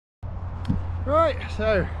Right,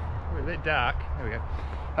 so we're a bit dark. There we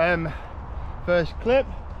go. First clip.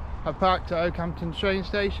 I've parked at Oakhampton train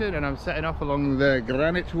station and I'm setting off along the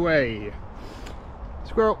Granite Way.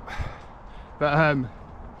 Squirrel. But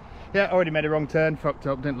yeah, already made a wrong turn, fucked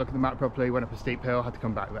up, didn't look at the map properly, went up a steep hill, had to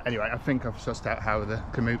come back. But anyway, I think I've sussed out how the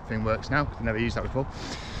commute thing works now, because I've never used that before.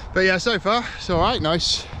 But yeah, so far it's all right,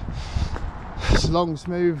 nice. It's long,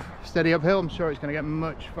 smooth, steady uphill. I'm sure it's going to get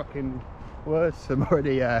much fucking worse. I'm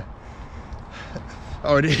already a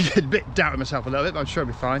bit doubting myself a little bit, but I'm sure I'll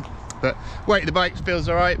be fine. But weight of the bike feels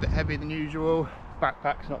all right, a bit heavier than usual.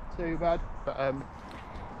 Backpack's not too bad, but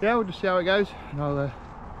yeah, we'll just see how it goes, and I'll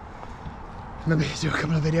maybe do a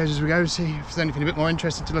couple of videos as we go, see if there's anything a bit more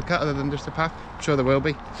interesting to look at other than just the path. I'm sure there will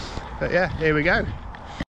be, but yeah, here we go.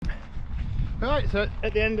 Right, so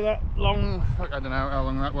at the end of that long, I don't know how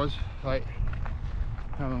long that was, like,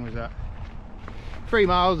 how long was that? 3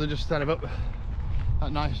 miles. I just started up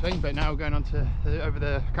that nice thing, but now we're going on to over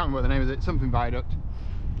the, I can't remember what the name of it, something viaduct.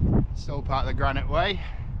 Still part of the Granite Way.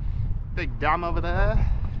 Big dam over there.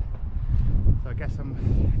 So I guess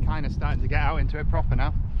I'm kind of starting to get out into it proper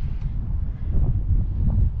now.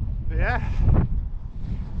 But yeah,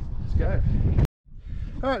 let's go.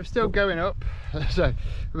 Alright, I'm still going up. So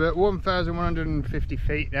we're at 1,150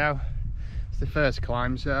 feet now. It's the first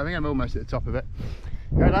climb, so I think I'm almost at the top of it.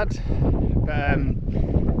 Go lads. But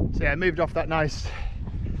so yeah, I moved off that nice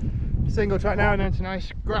single track now and into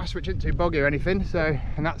nice grass which isn't too boggy or anything, so,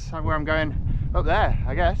 and that's where I'm going up there,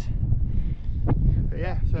 I guess. But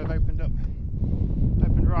yeah, so I've opened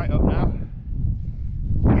right up now,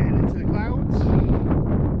 getting into the clouds.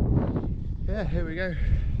 Yeah, here we go.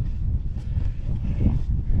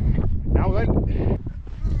 Now then,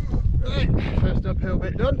 right, first uphill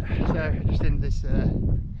bit done. So just in this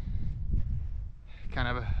kind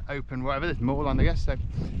of a open whatever, there's more on I guess. So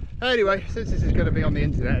anyway, since this is going to be on the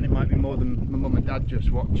internet and it might be more than my mum and dad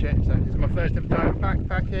just watch it, so this is my first ever time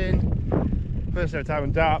backpacking, first ever time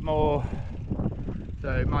on Dartmoor, so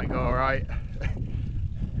it might go alright,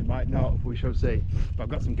 it might not, we shall see. But I've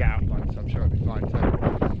got some get out plans, so I'm sure it'll be fine. So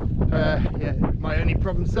yeah, my only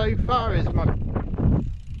problem so far is my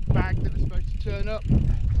bag that was supposed to turn up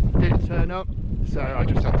didn't turn up, so I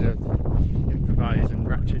just had to improvise and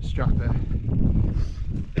ratchet strap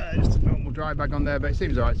just a normal dry bag on there, but it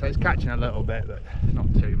seems alright. So it's catching a little bit, but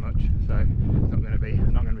not too much, so it's not going to be,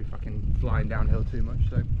 I'm not going to be fucking flying downhill too much.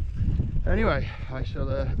 So anyway, I shall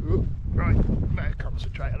right, better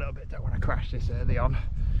concentrate a little bit, don't want to crash this early on.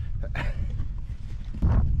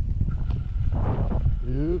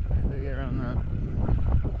 Oop, let me get around that.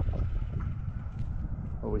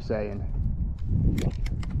 What are we saying?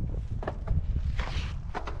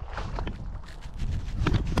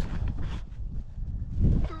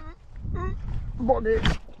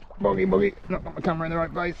 Boggy, not got my camera in the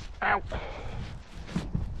right place. Ow!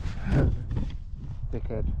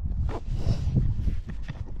 Dickhead.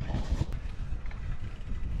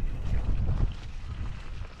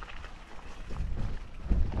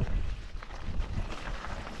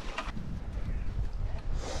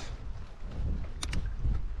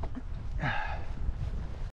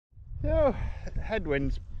 So,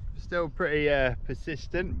 headwind's still pretty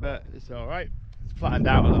persistent, but it's alright. It's flattened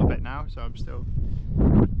out a little bit now, so I'm still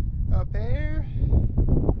up here.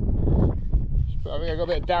 I think I got a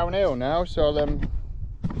bit of downhill now, so I'll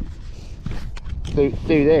do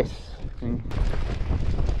this.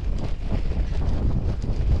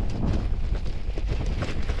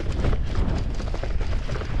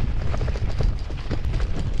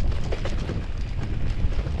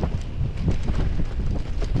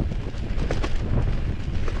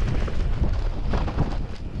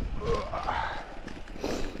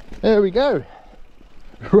 There we go.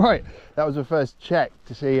 Right, that was the first check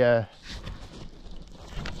to see,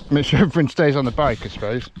 make sure everything stays on the bike, I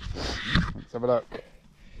suppose. Let's have a look.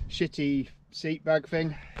 Shitty seat bag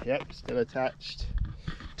thing, yep, still attached.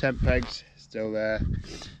 Tent pegs, still there.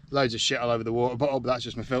 Loads of shit all over the water bottle, but that's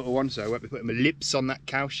just my filter one, so I won't be putting my lips on that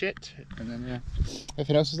cow shit. And then, yeah,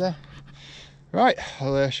 everything else is there. Right,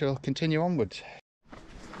 I shall continue onwards.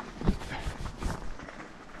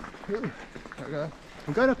 Ooh, there we go.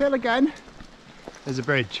 I'm going uphill again. There's a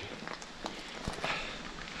bridge.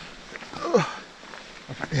 Oh.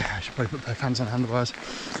 Yeah, I should probably put both hands on handlebars.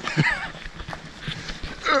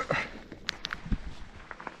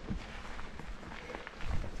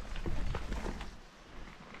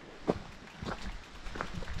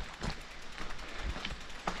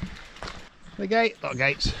 The gate, a lot of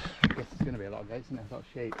gates. I guess there's going to be a lot of gates, isn't there? A lot of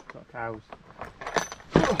sheep, a lot of cows.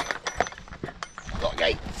 A lot of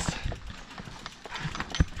gates.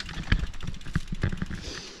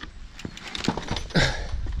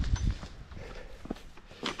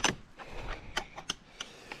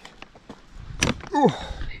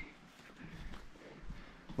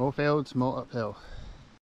 More fields, more uphill.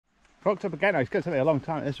 Fucked up again. It's going to take me a long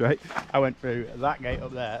time at this rate. I went through that gate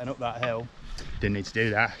up there and up that hill. Didn't need to do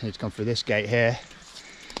that. I need to come through this gate here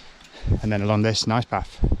and then along this nice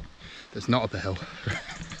path that's not up a hill.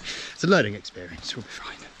 It's a learning experience. We'll be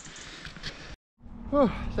fine.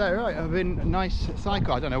 Oh, so right, I've been a nice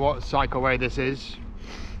cycle. I don't know what cycleway this is.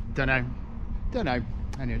 Don't know.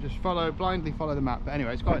 Anyway, just blindly follow the map. But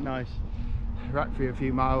anyway, it's quite nice. Racked through a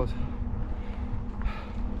few miles.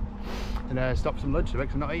 And stopped some lunch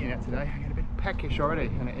because I'm not eating it today. I get a bit peckish already,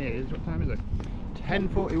 and it is. What time is it?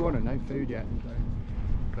 10:41 and no food yet. So,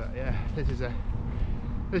 but yeah, this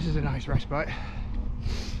is a nice respite.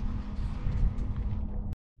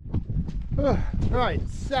 Oh, right,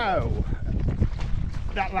 so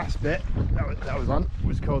that last bit that was on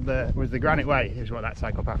was called the Granite Way, is what that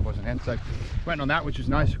cycle path was again. So went on that, which was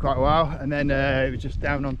nice for quite a while, and then it was just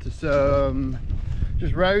down onto some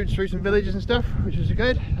just roads through some villages and stuff, which was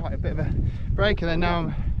good. Like a bit of a break, and then now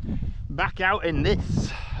I'm back out in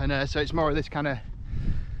this, and so it's more of this kind of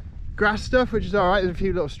grass stuff, which is all right. There's a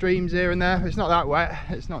few little streams here and there. It's not that wet.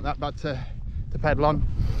 It's not that bad to pedal on.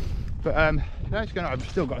 But no, I've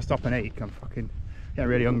still got to stop and eat. I'm fucking getting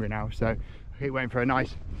really hungry now, so I keep waiting for a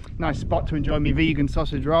nice spot to enjoy my vegan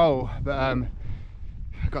sausage roll. But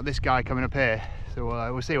I've got this guy coming up here, so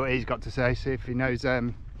we'll see what he's got to say. See if he knows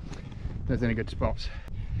there's any good spots.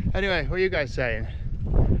 Anyway, what are you guys saying?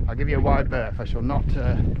 I'll give you a wide berth. I shall not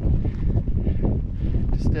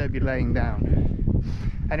disturb you laying down.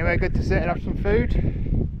 Anyway, good to sit and have some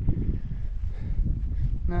food.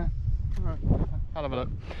 No, all right, I'll have a look.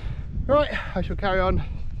 Right, I shall carry on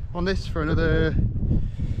this for another,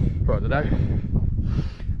 well, I don't know.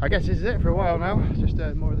 I guess this is it for a while now. Just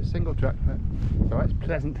more of the single track, but it's alright, it's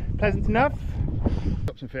pleasant enough.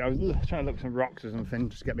 I was trying to look at some rocks or something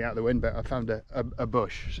just to get me out of the wind, but I found a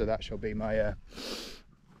bush, so that shall be my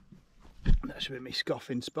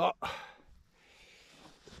scoffing spot.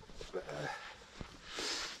 But,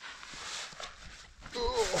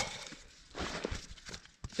 oh.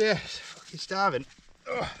 Yes, fucking starving.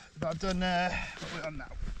 Oh, but I've done what are we on now?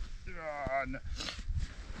 Oh, no.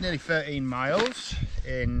 Nearly 13 miles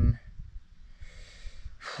in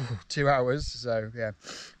 2 hours. So yeah,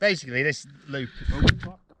 basically this loop. Oh,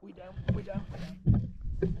 fuck, we down.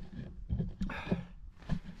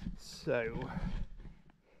 So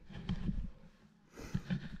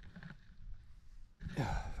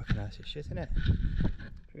fucking nice as shit, isn't it?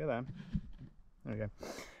 Look at that. There we go.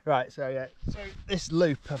 Right, so yeah, so this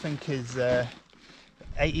loop I think is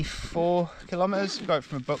 84 kilometers. Got it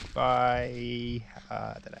from a book by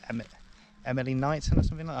I don't know, Emily Knighton or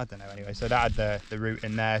something like that. I don't know. Anyway, so that had the route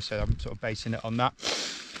in there, so I'm sort of basing it on that.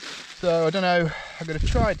 So I don't know. I'm going to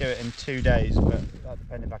try do it in 2 days, but that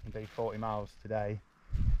depends if I can do 40 miles today.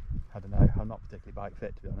 I don't know. I'm not particularly bike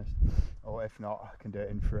fit, to be honest. Or if not, I can do it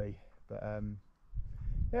in 3. But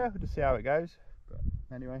yeah, we'll just see how it goes. But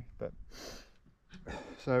anyway,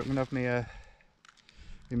 so I'm gonna have my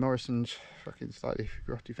Morrison's fucking slightly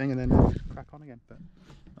grotty thing, and then crack on again. But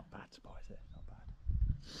not bad, spot, is it? Not bad.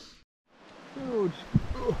 So just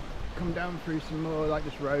come down through some more like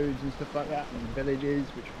just roads and stuff like that, and villages,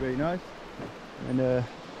 which are really nice. And over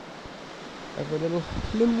a little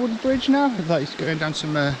wooden bridge now. It's like it's going down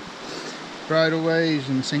some bridleways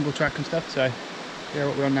and single track and stuff. So yeah,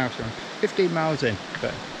 what we're on now, so 15 miles in,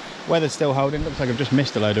 but weather's still holding. Looks like I've just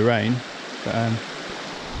missed a load of rain, but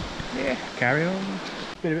yeah, carry on.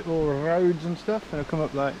 Been a bit more roads and stuff, and I've come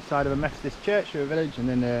up like side of a Methodist church or a village, and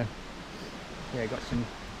then yeah, got some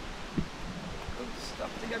good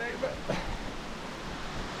stuff to get over.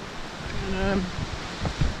 And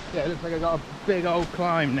yeah, it looks like I've got a big old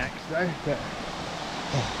climb next though, but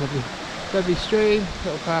yeah, lovely stream,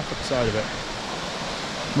 little path up the side of it.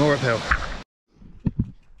 More uphill.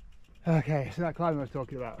 Okay, so that climb I was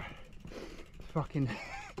talking about, fucking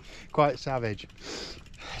quite savage.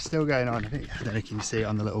 Still going on. I don't know if you can see it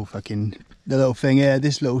on the little thing here.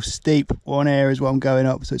 This little steep one here is what I'm going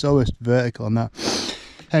up, so it's almost vertical on that.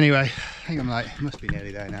 Anyway, I think I'm like, must be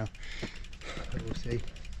nearly there now. We'll see.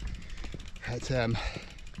 It's yeah,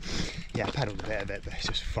 I pedalled a bit, but it's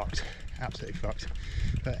just fucked, absolutely fucked.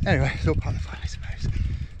 But anyway, it's all part of the fun, I suppose.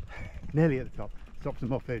 Nearly at the top. Stop some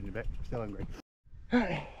more food in a bit. Still hungry.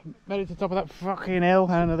 Right, made it to the top of that fucking hill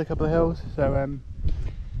and another couple of hills. So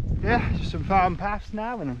yeah, just some farm paths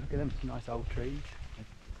now, and look at them, some nice old trees.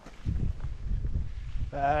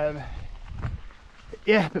 Yeah,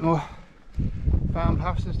 a bit more farm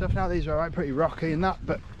paths and stuff now. These are alright, pretty rocky and that,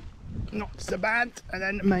 but not so bad. And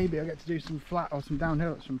then maybe I'll get to do some flat or some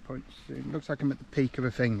downhill at some point soon. Looks like I'm at the peak of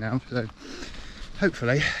a thing now, so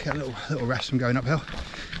hopefully get a little rest from going uphill.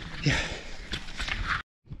 Yeah.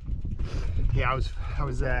 Yeah, I was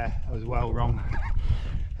well wrong.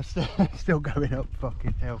 I'm still going up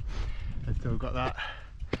fucking hill. I've still got that.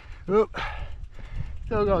 Oop.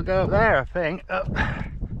 Still got to go up there, I think. Up. I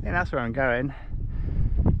think that's where I'm going.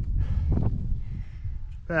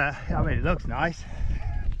 But I mean, it looks nice.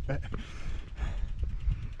 But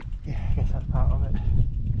yeah, I guess that's part of it.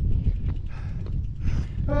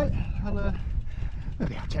 Right,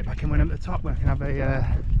 maybe I'll check back in when I'm at the top, where I can have a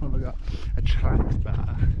what have I got? A tracks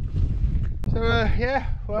bar. So yeah,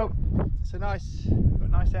 well, it's a nice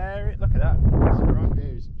area. Look at that. Some right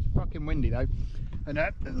views. It's fucking windy though, and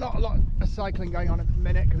a lot of cycling going on at the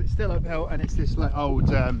minute because it's still uphill and it's this like old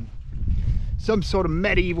some sort of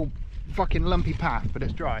medieval fucking lumpy path, but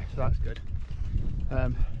it's dry, so that's good.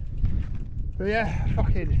 But yeah,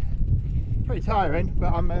 fucking pretty tiring.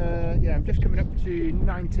 But I'm yeah, I'm just coming up to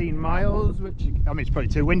 19 miles, which I mean it's probably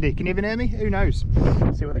too windy. Can you even hear me? Who knows?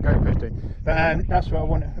 Let's see what the GoPro's doing. But that's what I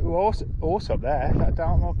want. Also up there, is that a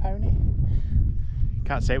Dartmoor pony?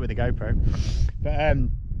 Can't see it with the GoPro. But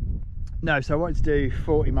no, so I wanted to do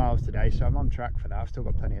 40 miles today, so I'm on track for that. I've still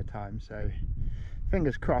got plenty of time, so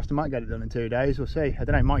fingers crossed I might get it done in 2 days. We'll see. I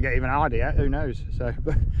don't know, might get even harder yet, who knows. So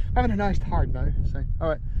but having a nice time though, so all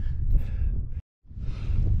right.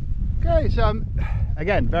 Okay, so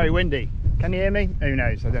again, very windy. Can you hear me? Who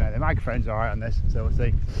knows? I don't know. The microphone's all right on this, so we'll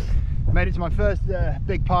see. Made it to my first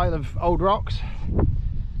big pile of old rocks. Look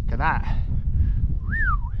at that.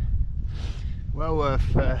 Well worth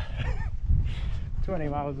 20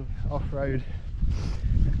 miles of off-road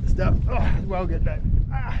stuff. Oh, well good though.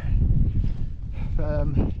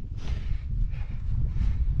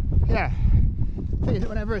 Yeah, I think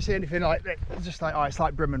whenever I see anything like that, it's just like, oh, it's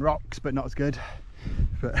like Brimham Rocks, but not as good.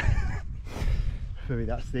 But for me,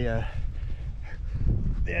 that's the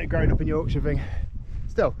growing up in Yorkshire thing.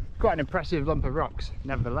 Still, quite an impressive lump of rocks,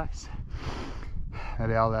 nevertheless.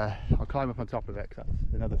 Maybe I'll climb up on top of it, because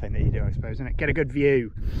that's another thing that you do, I suppose, isn't it? Get a good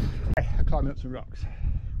view. Okay, I'll climb up some rocks.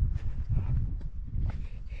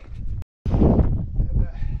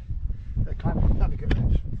 That'd be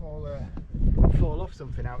good. Fall off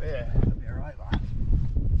something out here. That'd be alright, that.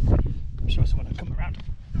 I'm sure someone will come around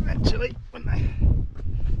eventually, wouldn't they?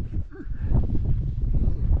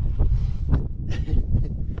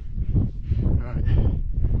 Right.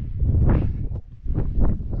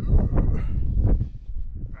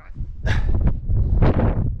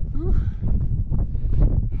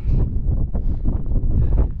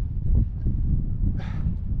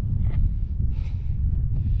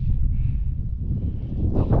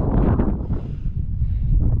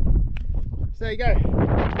 There you go.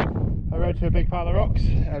 I rode to a big pile of rocks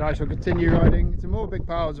and I shall continue riding to more big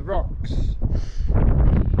piles of rocks.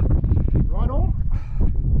 Right on.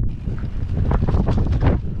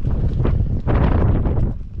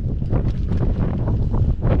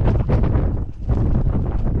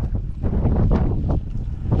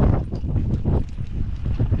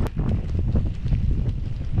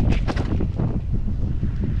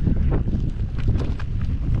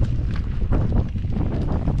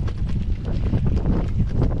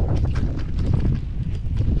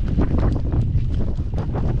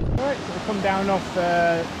 Down off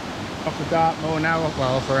the Dartmoor now,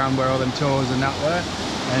 well off around where all them tours and that were,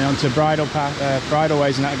 and onto bridle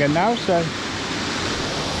bridleways and that again now. So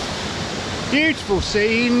beautiful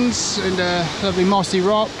scenes and lovely mossy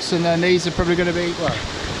rocks, and then these are probably going to be, well,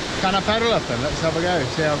 can I pedal up them? Let's have a go,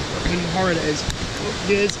 see how fucking horrid it is. Oh,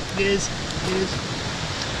 gears.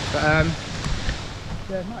 But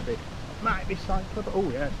yeah, it might be slightly, but oh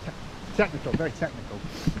yeah, technical, very technical.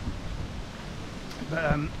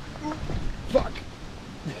 But fuck.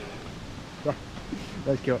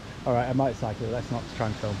 Let's go. All right, I might cycle. Let's not try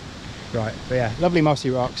and film. Right, but yeah, lovely mossy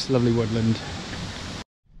rocks, lovely woodland.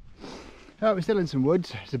 Oh, we're still in some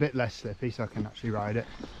woods. It's a bit less slippy, so I can actually ride it.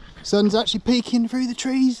 Sun's actually peeking through the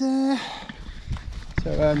trees there.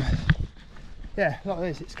 So yeah, like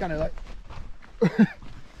this. It's kind of like.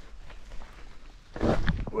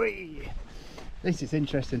 Whee! At least it's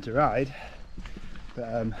interesting to ride,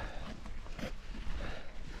 but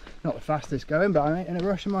not the fastest going, but I ain't in a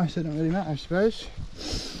rush, am I? So it don't really matter, I suppose.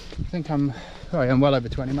 I think I'm well over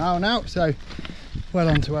 20 miles now, so well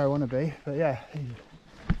on to where I want to be. But yeah,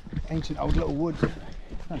 ancient old little woods,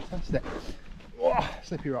 fantastic. Whoa,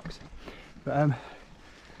 slippy rocks, but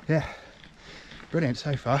yeah, brilliant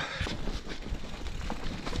so far.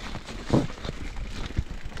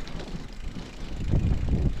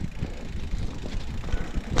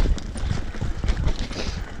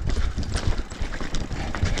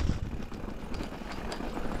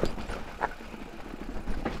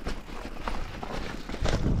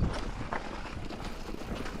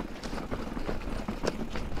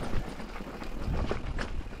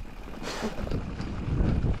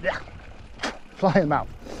 fly them out.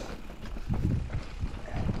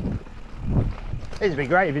 It'd be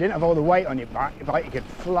great if you didn't have all the weight on your bike. You could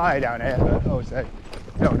fly down here, but also I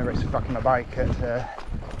don't want to risk fucking my bike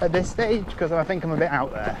at this stage because I think I'm a bit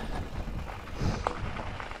out there.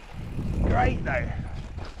 Great though.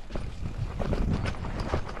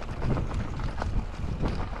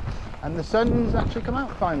 And the sun's actually come out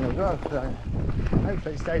finally as well, so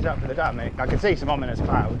hopefully it stays out for the day. I mean, I can see some ominous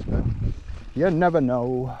clouds, but you never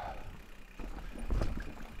know.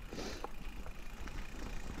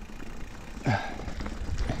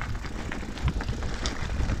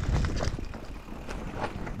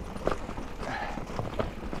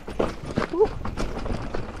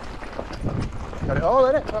 Got it all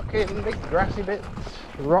in it, fucking big grassy bits,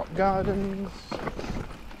 rock gardens.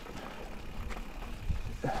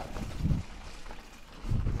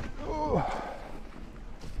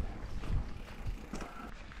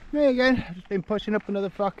 Me again, I've just been pushing up another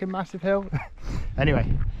fucking massive hill. Anyway,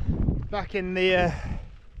 back in the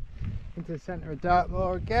into the centre of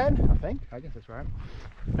Dartmoor again, I guess that's right.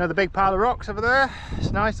 Another big pile of rocks over there.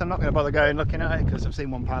 It's nice. I'm not going to bother going looking at it because I've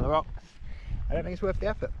seen one pile of rocks. I don't think it's worth the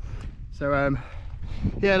effort. So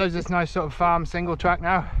yeah, there's this nice sort of farm single track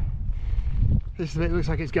now. This bit looks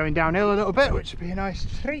like it's going downhill a little bit, which would be a nice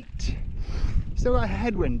treat. Still got a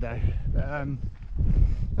headwind though, but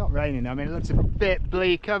not raining. I mean, it looks a bit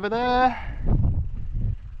bleak over there.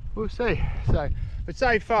 We'll see. But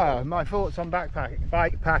so far, my thoughts on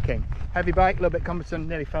bikepacking. Heavy bike, a little bit cumbersome,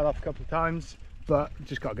 nearly fell off a couple of times, but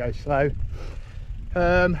just got to go slow.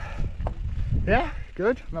 Yeah,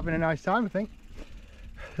 good. I'm having a nice time, I think.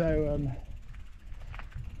 So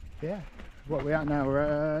yeah, what we're at now,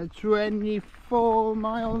 we're 24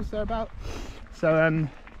 miles thereabout. So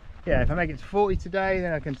yeah, if I make it to 40 today,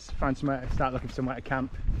 then I can find somewhere, start looking for somewhere to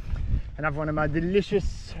camp and have one of my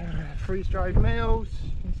delicious freeze-dried meals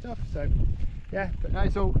and stuff. So yeah, but no,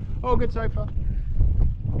 it's all good so far.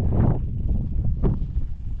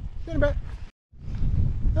 See you in a bit.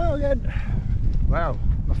 Oh, good. Wow,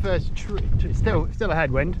 my first trip. Still a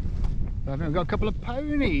headwind. I think I've got a couple of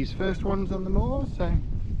ponies. First ones on the moor, so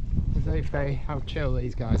as they how chill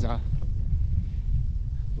these guys are.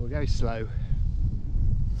 We'll go slow.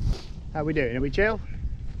 How are we doing? Are we chill?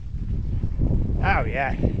 Oh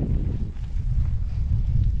yeah.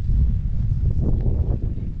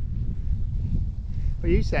 What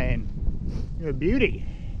are you saying? You're a beauty.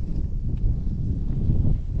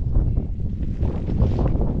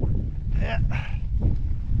 Yeah.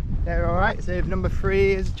 They're alright. So if number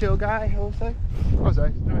 3 is a chill guy also. Also,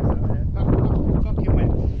 it's nice out there. Fucking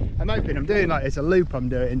wind. I'm hoping I'm doing like it's a loop I'm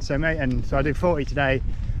doing, so mate, and so I do 40 today.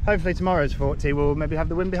 Hopefully tomorrow's 40 will maybe have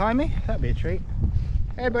the wind behind me. That'd be a treat.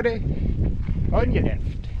 Hey buddy, on your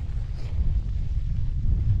left.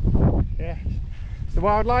 Yeah, it's the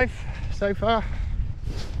wildlife so far.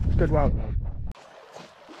 It's good wildlife.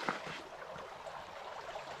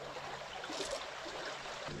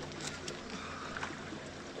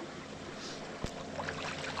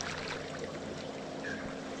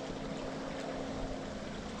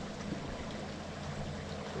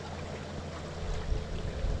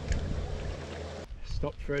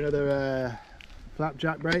 Stopped for another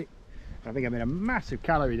flapjack break. I think I'm in a massive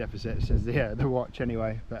calorie deficit, says the watch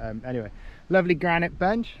anyway. But anyway, lovely granite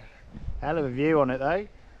bench. Hell of a view on it though.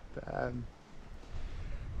 But,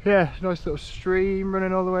 yeah, nice little stream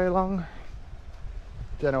running all the way along.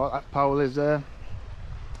 Don't know what that pole is there.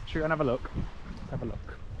 Should we go and have a look? Have a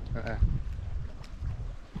look.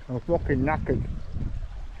 I'm fucking knackered.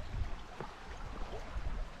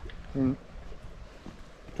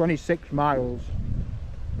 26 miles.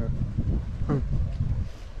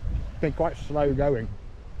 Been quite slow going.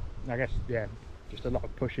 I guess, yeah, just a lot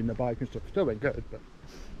of pushing the bike and stuff. Still been good, but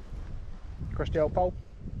crusty old pole.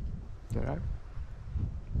 Don't know.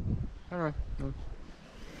 Anyway,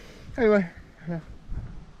 anyway, yeah.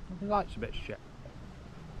 The light's a bit shit.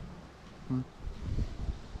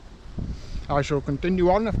 I shall continue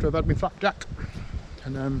on after I've had my flapjack,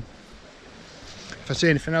 and if I see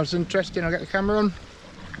anything else interesting, I'll get the camera on.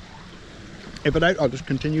 If I don't, I'll just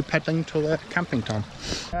continue pedaling till the camping time.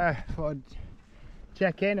 Thought I'd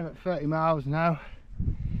check in. I'm at 30 miles now.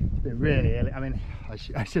 It's been really hilly. I mean, I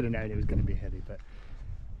should have known it was going to be hilly, but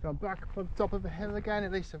gone back up on top of a hill again.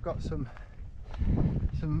 At least I've got some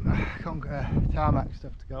tarmac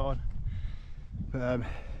stuff to go on. But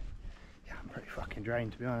yeah, I'm pretty fucking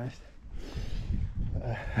drained, to be honest.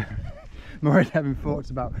 I'm already having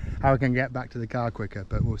thoughts about how I can get back to the car quicker,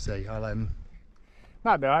 but we'll see. I'll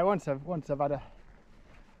might be alright once I've had a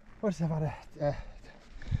fuck,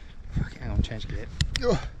 hang on, change gear.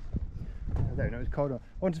 afternoon. It was cold.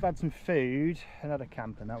 Once I've had some food and had a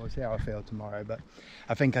camp, and that, we'll see how I feel tomorrow. But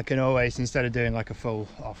I think I can always, instead of doing like a full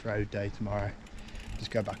off-road day tomorrow,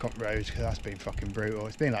 just go back up roads, because that's been fucking brutal.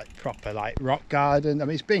 It's been like proper like rock garden. I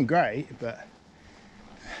mean, it's been great, but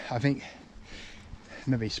I think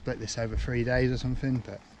maybe split this over 3 days or something.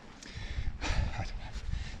 But I don't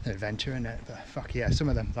know, an adventure in it. But fuck yeah, some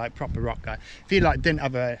of them like proper rock garden. If you like didn't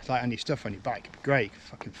have like any stuff on your bike, it'd be great. You could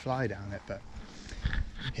fucking fly down it. But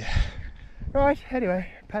yeah. Right. Anyway,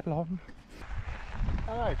 pedal on.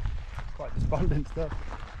 Oh, quite despondent stuff.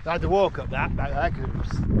 I had to walk up that back there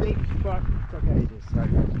because it was steep. Took ages. So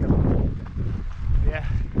let's go on. Yeah,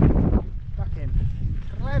 fucking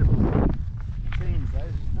incredible scenes.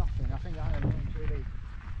 There's nothing. I think I am really.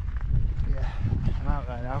 Yeah, I'm out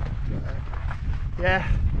there now. But,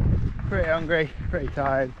 yeah, pretty hungry, pretty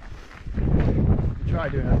tired. I'll try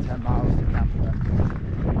doing another 10 miles to camp, but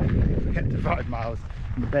if we get to 5 miles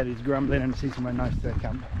and the belly's grumbling and see somewhere nice to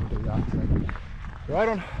camp, we'll do that. So, right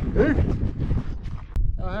on.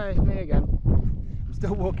 Oh hey, me again. I'm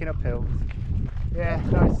still walking up hills. Yeah,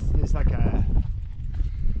 nice. It's like a,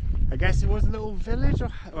 I guess it was a little village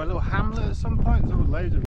or a little hamlet at some point. There was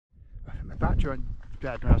loads of, my battery went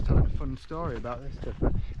dead when I was telling a fun story about this stuff.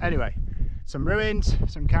 But anyway, some ruins,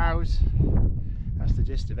 some cows. That's the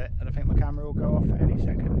gist of it. And I think my camera will go off any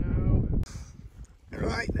second now.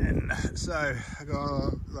 Right then, so I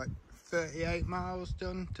got like 38 miles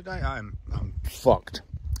done today. I'm fucked.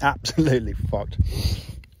 Absolutely fucked.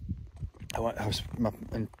 My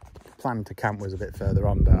plan to camp was a bit further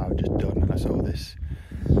on, but I was just done and I saw this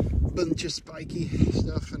bunch of spiky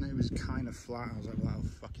stuff and it was kind of flat. I was like, well, that'll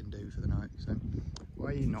fucking do for the night. So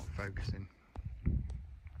why are you not focusing?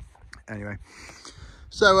 Anyway,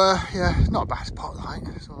 so yeah, it's not a bad spot, like,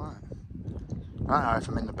 it's alright. I don't know if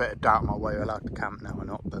I'm in the bit of Dartmoor where you're allowed to camp now or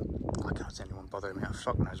not, but I can't see anyone bothering me. I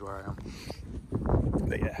fuck knows where I am.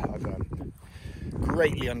 But yeah, I've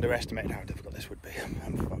greatly underestimated how difficult this would be.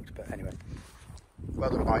 I'm fucked, but anyway. Well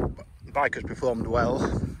done, bike has performed well.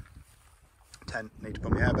 Tent, need to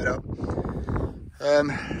put my airbed up.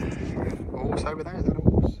 Horse over there, is that a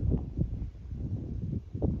horse?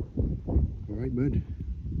 Alright, bud.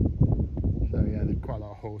 So yeah, there's quite a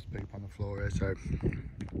lot of horse poop on the floor here, so.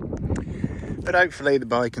 But hopefully the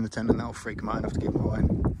bike and the tent and that'll freak them out enough to give them away.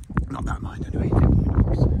 Not that mind anyway.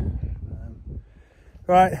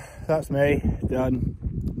 Right, that's me, done.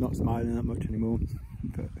 Not smiling that much anymore.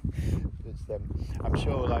 But it's, I'm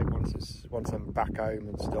sure like once I'm back home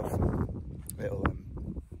and stuff, it'll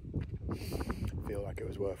feel like it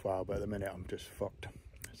was worthwhile, but at the minute I'm just fucked.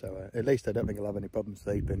 So at least I don't think I'll have any problems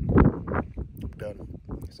sleeping. I'm done.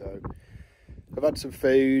 So I've had some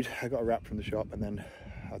food, I got a wrap from the shop, and then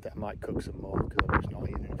I might cook some more because I'm just not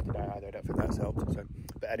eating enough today either. I don't think that's helped. So,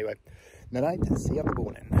 but anyway, night, see you in the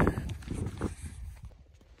morning.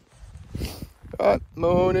 Right,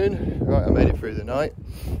 morning. Right, I made it through the night.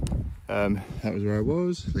 That was where I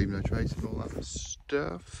was, leaving no trace and all that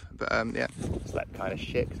stuff. But yeah, slept kind of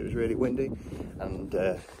shit because it was really windy. And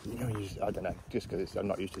you know, I don't know, just because I'm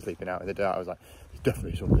not used to sleeping out in the dark, I was like, there's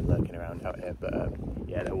definitely something lurking around out here. But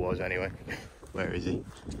yeah, there was anyway. Where is he?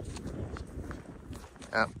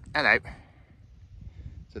 Oh, hello.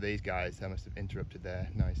 So these guys, they must have interrupted their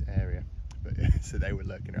nice area. But so they were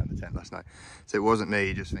lurking around the tent last night. So it wasn't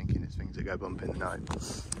me just thinking it's things that go bump in the night.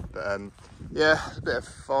 But yeah, a bit of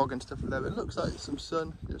fog and stuff over there, but it looks like some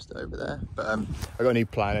sun just over there. But I got a new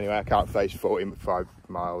plan anyway. I can't face 45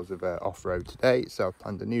 miles of off-road today, so I've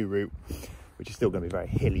planned a new route, which is still going to be very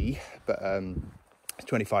hilly, but it's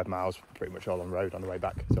 25 miles pretty much all on road on the way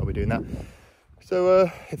back, so I'll be doing that. So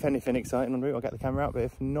if anything exciting on route, I'll get the camera out, but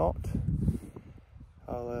if not,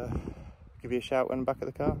 I'll give you a shout when I'm back at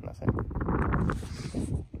the car, and that's it.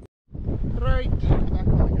 Right, back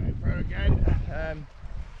on the GoPro again.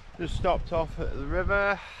 Just stopped off at the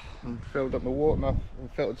river and filled up my water,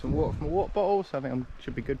 filtered some water from my water bottle, so I think I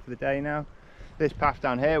should be good for the day now. This path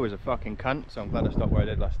down here was a fucking cunt, so I'm glad I stopped where I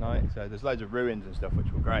did last night. So there's loads of ruins and stuff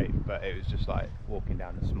which were great, but it was just like walking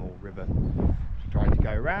down a small river, trying to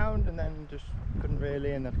go around and then just couldn't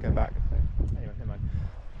really, and then go back. So anyway, never mind.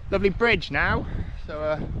 Lovely bridge now,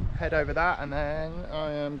 so head over that, and then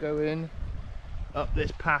I am going up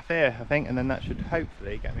this path here, I think, and then that should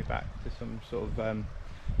hopefully get me back to some sort of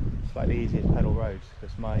slightly easier pedal roads,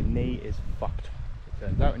 because my knee is fucked. It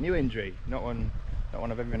turns out a new injury, not one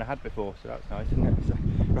I've ever had before, so that's nice, isn't it? So,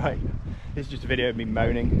 right, this is just a video of me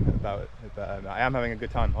moaning about it, but I am having a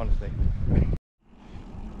good time, honestly.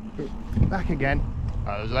 Back again.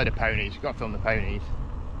 Oh, there's a load of ponies, you've got to film the ponies.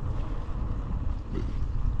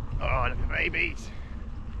 Oh, look at the babies.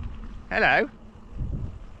 Hello.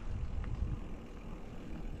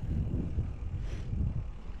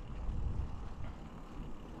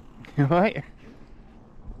 Alright?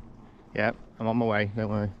 Yep, I'm on my way, don't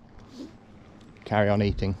worry. Carry on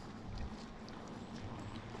eating.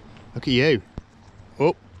 Look at you.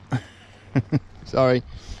 Oh, sorry.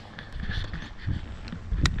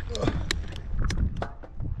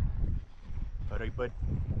 Alright, bud.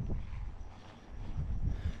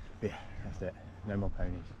 Yeah, that's it. No more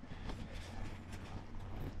ponies.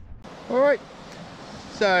 Alright,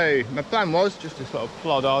 so my plan was just to sort of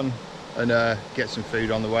plod on and get some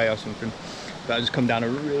food on the way or something. But I just come down a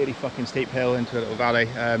really fucking steep hill into a little valley,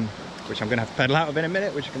 which I'm going to have to pedal out of in a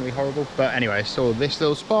minute, which is going to be horrible. But anyway, I saw this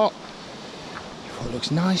little spot. Oh, it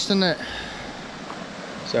looks nice, doesn't it?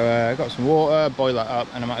 So I got some water, boil that up,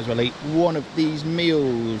 and I might as well eat one of these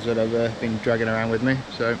meals that I've been dragging around with me.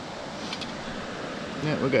 So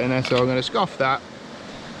yeah, we're getting there. So I'm going to scoff that,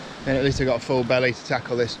 and at least I've got a full belly to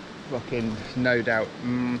tackle this fucking, no doubt,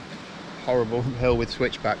 horrible hill with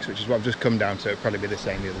switchbacks, which is what I've just come down to. It'll probably be the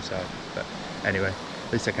same the other side. But anyway,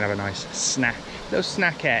 at least I can have a nice snack, little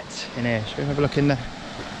snackette in here. Should we have a look in the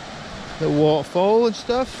waterfall and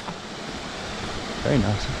stuff? Very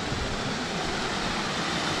nice.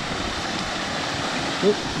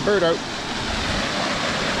 Oh, bird out.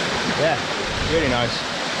 Yeah, really nice.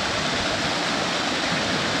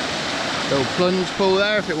 Little plunge pool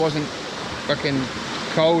there if it wasn't fucking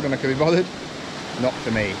cold and I could be bothered. Not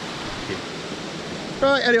for me.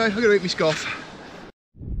 Right, anyway, I'm gonna eat my scoff.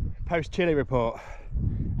 Post chili report.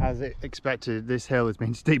 As expected, this hill has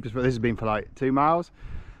been steep, but this has been for like 2 miles.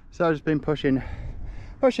 So I've just been pushing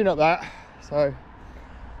up that. So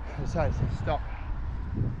I decided to stop.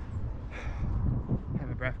 Get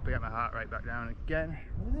my breath, get my heart rate back down again.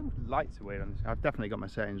 The lights are weird on this. I've definitely got my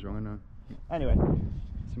settings wrong, haven't I? Anyway,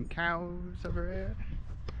 some cows over here.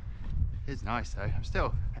 It's nice though. I'm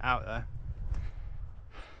still out there.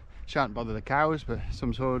 Shan't bother the cows, but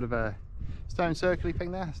some sort of a stone circly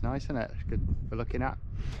thing there. It's nice, isn't it? It's good for looking at.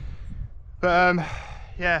 But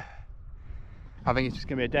yeah, I think it's just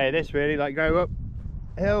gonna be a day of this really, like go up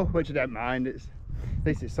hill, which I don't mind. At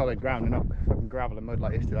least it's solid ground and not fucking gravel and mud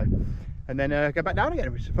like yesterday. And then go back down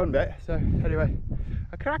again, which is a fun bit. So anyway,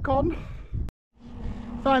 I crack on.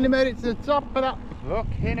 Finally made it to the top of that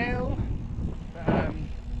fucking hill. But,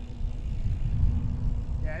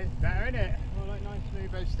 yeah, it's better, isn't it? More like nice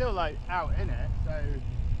smooth, but it's still like out in it. So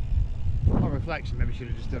on reflection, maybe should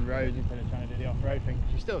have just done roads instead of trying to do the off-road thing,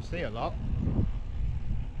 because you still see a lot.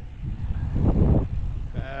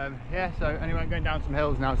 But, yeah, so anyway, I'm going down some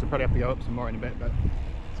hills now, so probably have to go up some more in a bit, but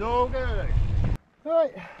it's all good.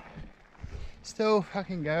 Right, still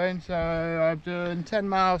fucking going. So I've done 10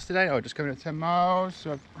 miles today, or just coming up 10 miles,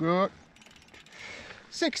 so I've got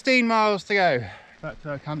 16 miles to go back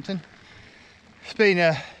to Oakhampton. It's been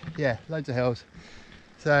yeah, loads of hills.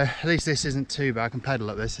 So at least this isn't too bad. I can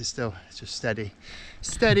pedal up this. It's just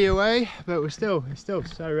steady away. But it's still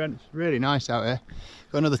so it's really nice out here.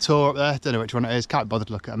 Got another tour up there. Don't know which one it is. Can't bother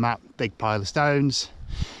to look at a map. Big pile of stones.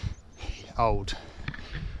 Old.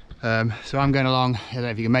 So I'm going along. I don't know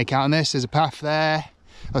if you can make out on this. There's a path there.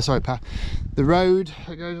 Oh, sorry, path. The road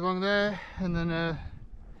that goes along there, and then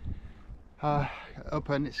up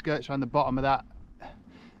and it skirts around the bottom of that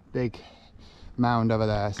big mound over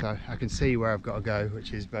there, so I can see where I've got to go,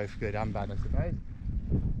 which is both good and bad, I suppose.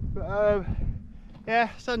 But yeah,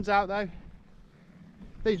 sun's out though.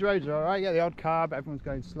 These roads are alright. Yeah, the odd car, but everyone's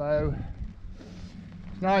going slow.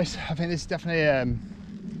 It's nice. I think this is definitely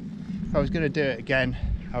if I was going to do it again,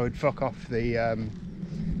 I would fuck off the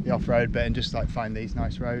off-road bit and just like find these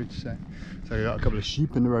nice roads. So we've got a couple of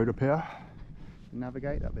sheep in the road up here.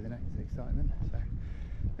 Navigate, that'll be the next excitement. So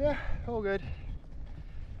yeah, all good.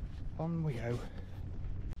 On we go.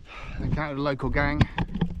 Encountered a local gang.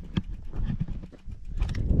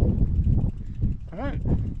 Alright.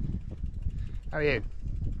 How are you?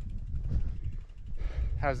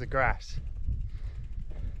 How's the grass?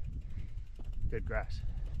 Good grass.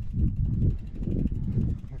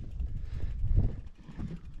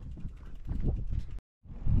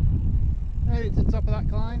 Made it to the top of that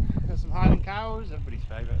climb. Got some Highland cows, everybody's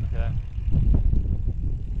favourite. Look at that.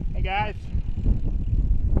 Hey guys.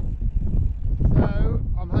 So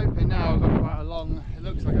I'm hoping now I've got quite a long, it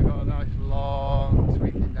looks like I've got a nice long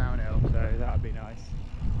sweeping downhill, so that'd be nice.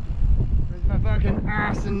 Whereas my fucking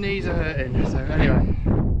ass and knees are hurting, so anyway.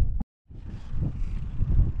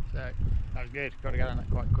 So that was good, got to get on that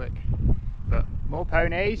quite quick. But more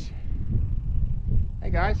ponies. Hey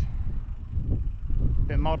guys.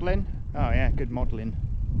 Bit of modelling. Oh yeah, good modelling.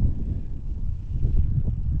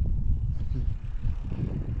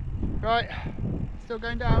 Right, still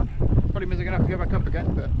going down. Probably means I'm going to have to go back up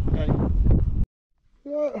again, but hey.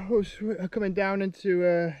 Coming down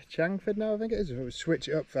into Changford now, I think it is. We'll switch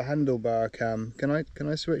it up for handlebar cam. Can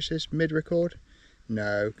I switch this mid-record?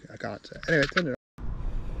 No, I can't. Anyway, turn it on.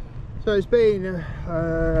 So it's been,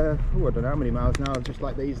 I don't know how many miles now, just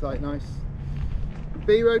like these, like nice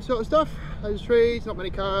B-road sort of stuff. Those trees, not many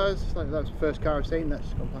cars. Like that was the first car I've seen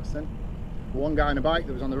that's gone past then. One guy on a bike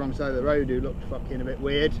that was on the wrong side of the road who looked fucking a bit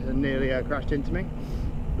weird and nearly crashed into me.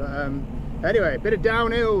 But anyway, a bit of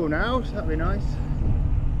downhill now, so that'll be nice.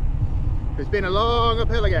 It's been a long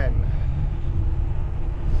uphill again.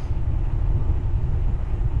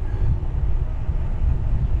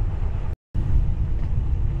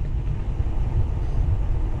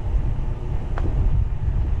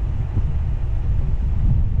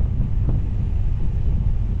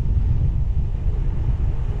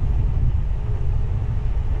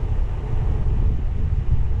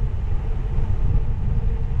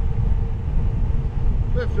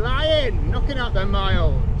 We're flying, knocking out them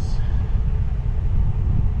miles.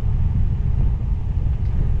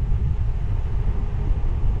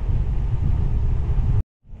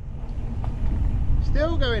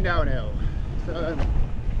 Still going downhill, so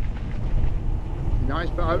nice,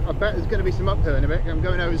 but I bet there's going to be some uphill in a bit. I'm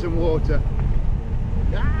going over some water.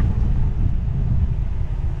 Ah!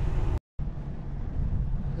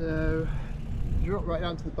 So drop right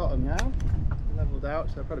down to the bottom now, leveled out,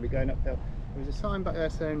 so I'll probably be going uphill. There was a sign back there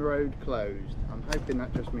saying road closed. I'm hoping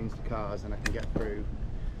that just means the cars and I can get through,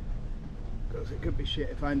 because it could be shit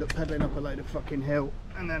if I end up pedalling up a load of fucking hill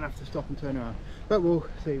and then have to stop and turn around. But we'll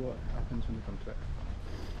see what happens when we come to it.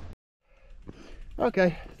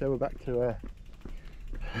 Okay, so we're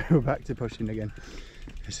back to pushing again.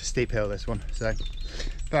 It's a steep hill, this one, so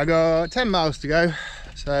but I got 10 miles to go,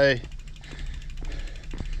 so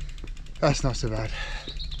that's not so bad.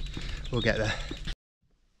 We'll get there.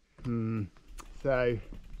 So it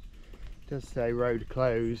does say road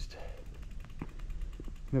closed.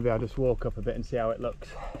 Maybe I'll just walk up a bit and see how it looks.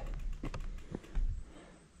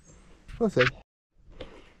 We'll see.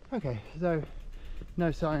 Okay, so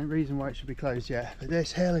no reason why it should be closed yet, but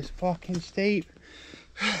this hill is fucking steep.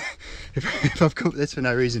 if I've come up this for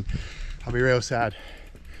no reason, I'll be real sad.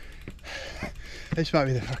 This might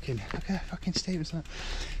be the fucking, look at the fucking steepest one.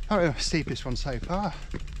 Might be the steepest one so far.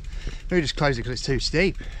 Maybe just close it because it's too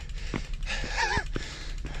steep.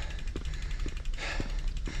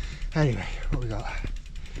 Anyway, what we got?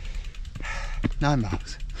 9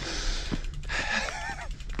 miles.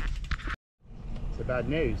 So bad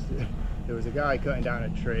news. There was a guy cutting down a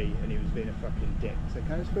tree and he was being a fucking dick. So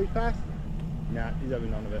can I just cruise past? Nah, he's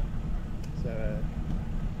having none of it. So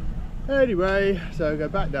anyway, so I go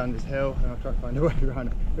back down this hill and I'll try to find a way around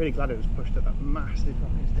it. Really glad it was pushed up that massive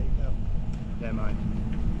fucking steep hill. Never mind.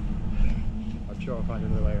 I'm sure I'll find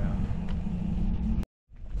another way around.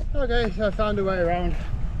 Okay, so I found a way around,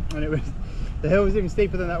 and the hill was even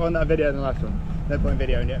steeper than that one that I videoed in the last one. No point in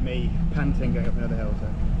videoing yet me panting going up another hill, so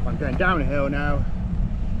I'm going down a hill now,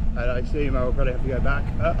 and I assume I will probably have to go back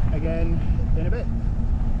up again in a bit,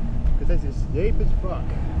 because this is steep as fuck.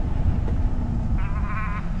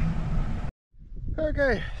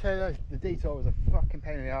 Okay, so the detour was a fucking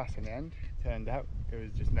pain in the arse in the end. It turned out there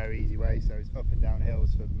was just no easy way, so it's up and down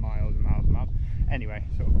hills for miles and miles and miles. Anyway,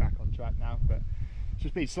 sort of back on track now, but it's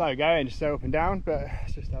just been slow going, just so up and down, but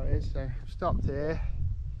it's just how it is. So I've stopped here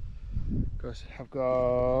because I've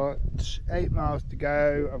got 8 miles to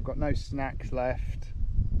go. I've got no snacks left,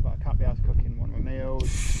 but I can't be asked cooking one of my meals,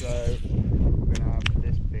 so I'm going to have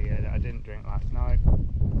this beer that I didn't drink last night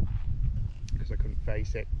because I couldn't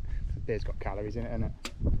face it. The beer's got calories in it, hasn't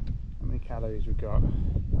it? How many calories we've got?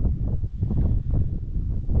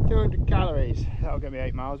 200 calories. That'll get me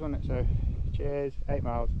 8 miles, won't it? So cheers, 8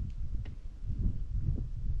 miles.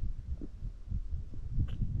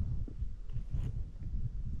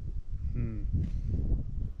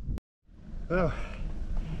 Well,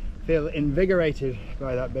 feel invigorated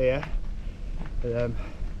by that beer. But,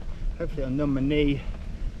 hopefully it'll numb my knee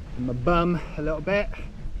and my bum a little bit.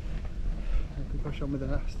 I can push on with the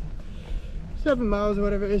last 7 miles or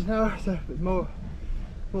whatever it is now. So more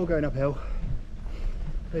going uphill.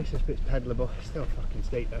 At least this bit's pedalable. It's still fucking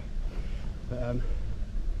steep though. But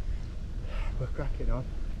we're cracking on.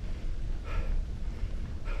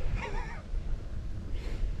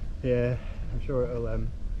 Yeah, I'm sure it'll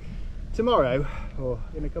tomorrow or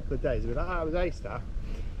in a couple of days, it'll be like, that was A-star.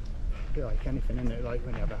 Be like anything, isn't it? Like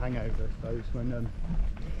when you have a hangover, I suppose. When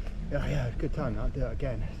yeah, good time. I'll do it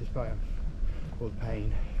again, despite all the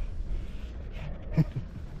pain.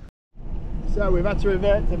 So we've had to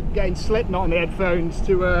revert to getting Slipknot on the headphones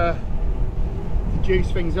to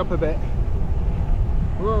juice things up a bit.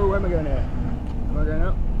 Whoa, where am I going here? Am I going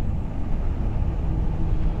up?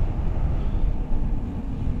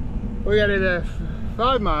 We're getting there.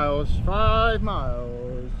 5 miles. 5 miles.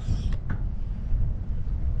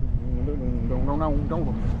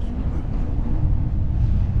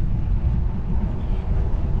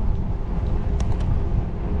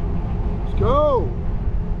 Let's go.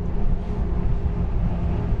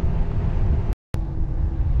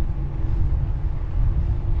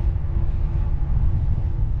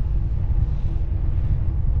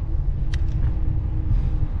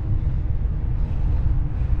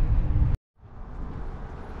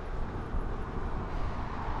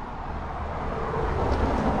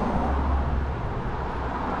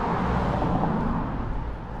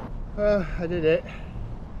 I did it.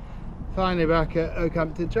 Finally back at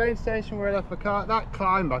Oakhampton train station where I left my car. That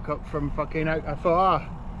climb back up from fucking I thought,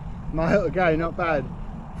 mile to go, not bad.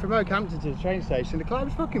 From Oakhampton to the train station, the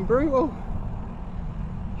climb's fucking brutal.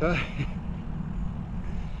 So,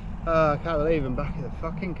 I can't believe I'm back at the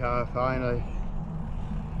fucking car finally.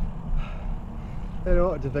 Don't know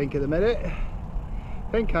what to think at the minute.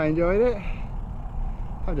 I think I enjoyed it.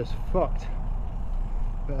 I'm just fucked.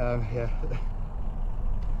 But yeah.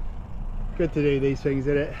 Good to do these things,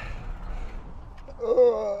 isn't it?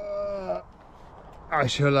 I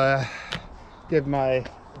shall give my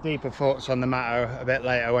deeper thoughts on the matter a bit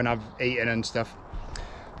later when I've eaten and stuff.